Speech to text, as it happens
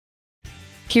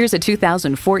Here's a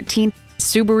 2014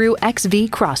 Subaru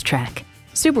XV Crosstrek.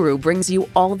 Subaru brings you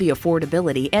all the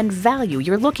affordability and value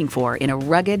you're looking for in a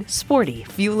rugged, sporty,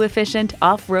 fuel-efficient,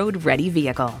 off-road ready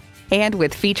vehicle. And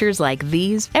with features like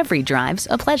these, every drive's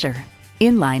a pleasure.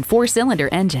 Inline 4-cylinder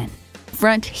engine,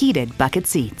 front heated bucket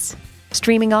seats,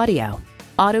 streaming audio,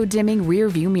 auto-dimming rear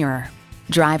view mirror,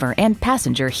 driver and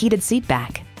passenger heated seat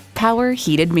back, power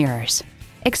heated mirrors,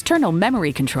 external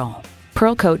memory control,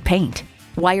 pearl coat paint,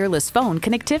 wireless phone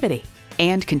connectivity,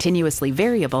 and continuously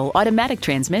variable automatic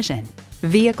transmission.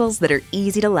 Vehicles that are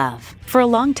easy to love for a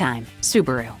long time.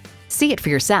 Subaru. See it for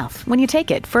yourself when you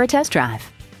take it for a test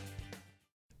drive.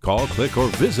 Call, click, or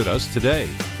visit us today.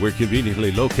 We're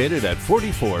conveniently located at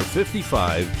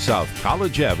 4455 South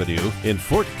College Avenue in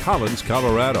Fort Collins,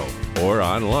 Colorado, or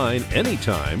online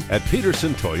anytime at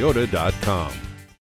pedersentoyota.com.